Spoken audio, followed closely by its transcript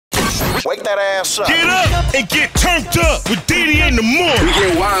Wake that ass up. Get up and get turned up with DeDe In The Morning. We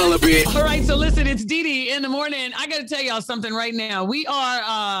get wild a bit. All right, so listen, it's DeDe In The Morning. I got to tell y'all something right now.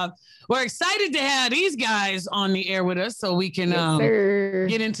 We're excited to have these guys on the air with us so we can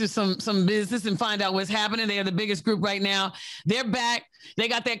get into some business and find out what's happening. They are the biggest group right now. They're back. They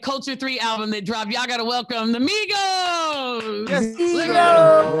got that Culture 3 album that dropped. Y'all got to welcome the Migos. Yes,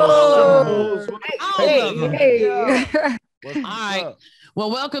 Hey. All right. Well,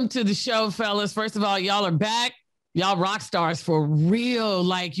 welcome to the show, fellas. First of all, y'all are back. Y'all rock stars for real.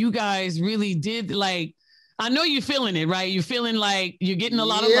 Like, you guys really did, like, I know you're feeling it, right? You're feeling like you're getting a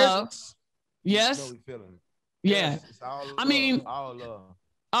lot of love. Yes? Totally feeling it. Yeah. Yes, it's all I mean, all love.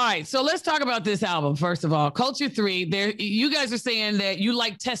 All right, so let's talk about this album, first of all. Culture 3, there, you guys are saying that you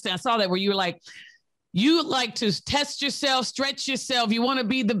like testing. I saw that where you were like, you like to test yourself, stretch yourself. You want to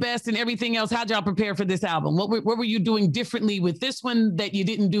be the best and everything else. How'd y'all prepare for this album? What were you doing differently with this one that you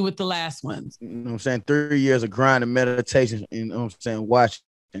didn't do with the last ones? You know what I'm saying? 3 years of grind and meditation, you know what I'm saying? Watch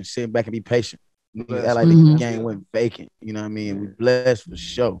and sit back and be patient. That like the game went vacant. You know what I mean? We blessed for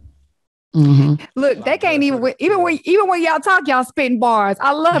sure. Mm-hmm. Look, they can't even when y'all talk, y'all spitting bars.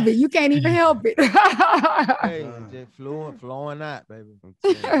 I love it. You can't even help it. Hey, just flowing out, baby.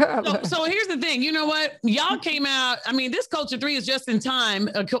 So here's the thing. You know what? Y'all came out. I mean, this Culture 3 is just in time.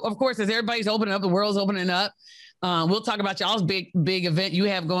 Of course, as everybody's opening up, the world's opening up. We'll talk about y'all's big event you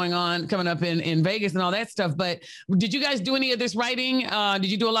have going on coming up in Vegas and all that stuff. But did you guys do any of this writing? Did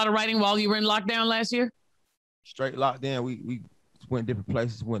you do a lot of writing while you were in lockdown last year? Straight locked in. We went different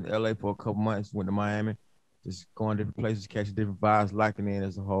places. Went to LA for a couple months. Went to Miami. Just going different places, catching different vibes, locking in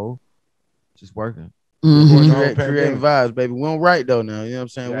as a whole. Just working. Mm-hmm. Creating vibes, baby. We don't write though now. You know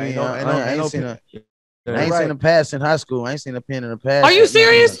what I'm saying? I ain't seen a pass in high school. I ain't seen a pen in a pass. Are you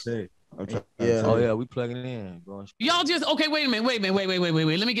serious? Yeah. Oh yeah, we plugging it in. Y'all just okay. Wait a minute. Wait.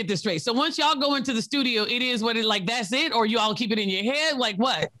 Let me get this straight. So once y'all go into the studio, it is what it like. That's it, or you all keep it in your head. Like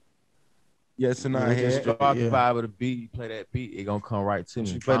what? Yes, and I head. The vibe of the beat. You play that beat, it gonna come right to me.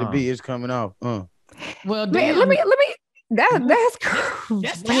 You play the beat, it's coming off. Well, damn. Man, let me. That's crazy.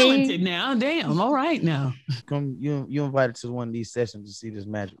 That's talented now. Damn. All right now. Come, you invited to one of these sessions to see this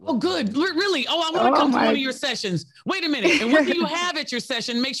magic. Oh, good. Really? Oh, I want to come to one of your sessions. Wait a minute. And what do you have at your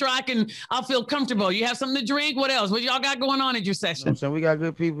session? Make sure I'll feel comfortable. You have something to drink? What else? What y'all got going on at your session? You know what I'm saying? We got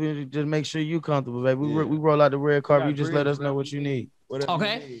good people. Just make sure you comfortable, baby. We roll out the red carpet. You just let us know what you need.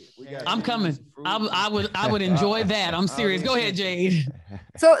 Okay. I'm coming. I would enjoy that. I'm serious. Go ahead, Jade.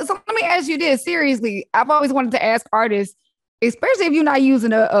 So let me ask you this seriously. I've always wanted to ask artists, especially if you're not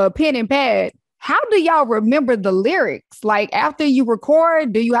using a pen and pad, how do y'all remember the lyrics? Like after you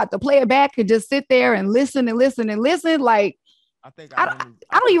record, do you have to play it back and just sit there and listen and listen and listen? Like I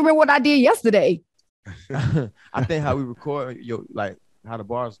don't even remember what I did yesterday. I think how we record like how the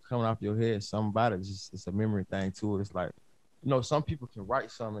bars coming off your head, something about it, it's a memory thing too. It's like, you know, some people can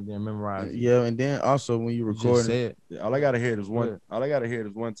write something and then memorize it. Yeah, and then also when you record it, all I gotta hear is one. All I gotta hear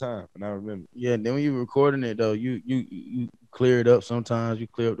is one time, and I remember. Yeah, and then when you recording it though, you clear it up. Sometimes you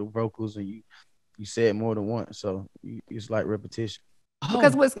clear up the vocals and you say it more than once, so it's like repetition.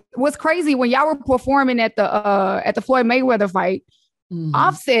 Because what's crazy when y'all were performing at the Floyd Mayweather fight,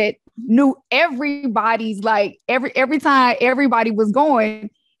 Offset knew everybody's like every time everybody was going,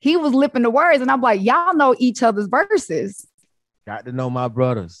 he was lipping the words, and I'm like, y'all know each other's verses. Got to know my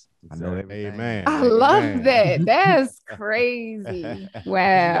brothers. I know everything. Amen. I love that. That's crazy.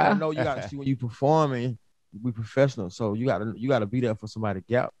 Wow. You got to see when you performing, we professional, so you got to be there for somebody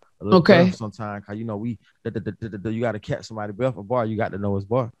gap a little bit sometimes, cause you know you got to catch somebody breath a bar. You got to know his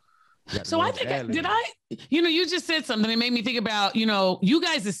bar. So I think you just said something that made me think about, you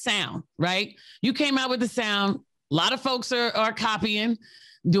guys' sound, right? You came out with the sound. A lot of folks are copying,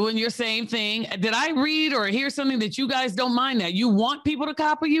 doing your same thing. Did I read or hear something that you guys don't mind that you want people to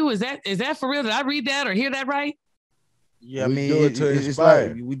copy you? Is that for real? Did I read that or hear that right? Yeah, I mean, it's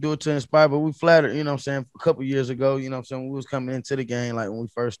like we do it to inspire, but we flattered, you know what I'm saying, a couple years ago, you know what I'm saying, we was coming into the game like when we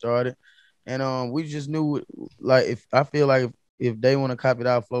first started. And we just knew, like, if they want to copy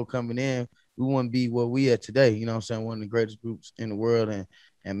our flow coming in, we wouldn't be where we at today. You know what I'm saying? One of the greatest groups in the world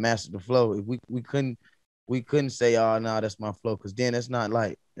and master the flow. If we couldn't say, oh no, that's my flow, because then that's not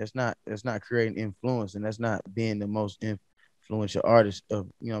creating influence, and that's not being the most influential artist of,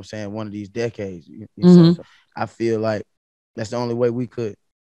 you know what I'm saying, one of these decades. So I feel like that's the only way we could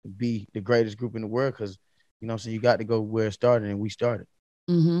be the greatest group in the world, because, you know what I'm saying, you got to go where it started, and we started.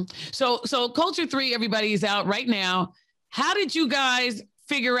 So Culture 3, everybody is out right now. How did you guys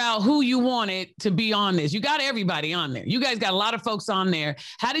figure out who you wanted to be on this? You got everybody on there. You guys got a lot of folks on there.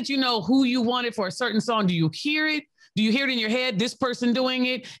 How did you know who you wanted for a certain song? Do you hear it? Do you hear it in your head? This person doing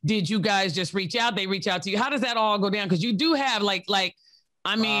it? Did you guys just reach out? They reach out to you? How does that all go down? Because you do have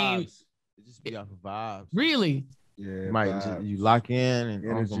I mean, it just be off of vibes. Really? Yeah, you lock in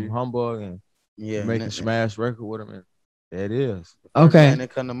and on some humbug and make a smash record with them. And there it is. Okay. And it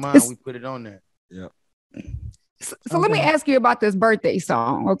come to mind, we put it on there. Yeah. So let me ask you about this birthday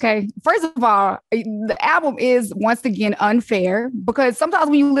song, okay? First of all, the album is once again unfair because sometimes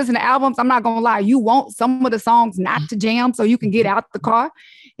when you listen to albums, I'm not gonna lie, you want some of the songs not to jam so you can get out the car.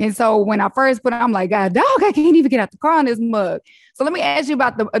 And so when I first put it, I'm like, God, dog, I can't even get out the car in this mug. So let me ask you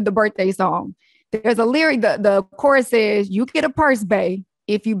about the birthday song. There's a lyric, the chorus says, you get a purse, bae,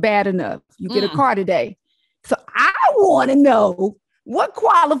 if you bad enough. You get a car today. So I want to know what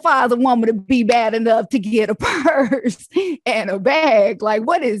qualifies a woman to be bad enough to get a purse and a bag? Like,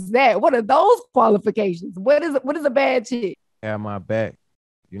 what is that? What are those qualifications? What is a bad chick? Have my back.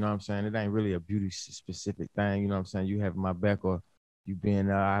 You know what I'm saying? It ain't really a beauty specific thing. You know what I'm saying? You have my back or you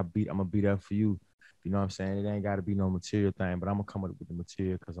being I'm gonna beat up for you. You know what I'm saying? It ain't gotta be no material thing, but I'm gonna come up with the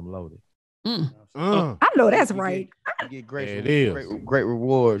material because I'm loaded. I know that's right. You get great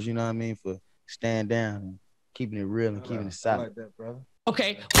rewards, you know what I mean, for stand down and keeping it real and keeping it solid. Like that, brother.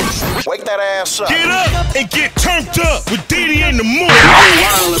 Okay. Wake that ass up. Get up and get turned up with DeDe In The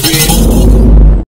Morning.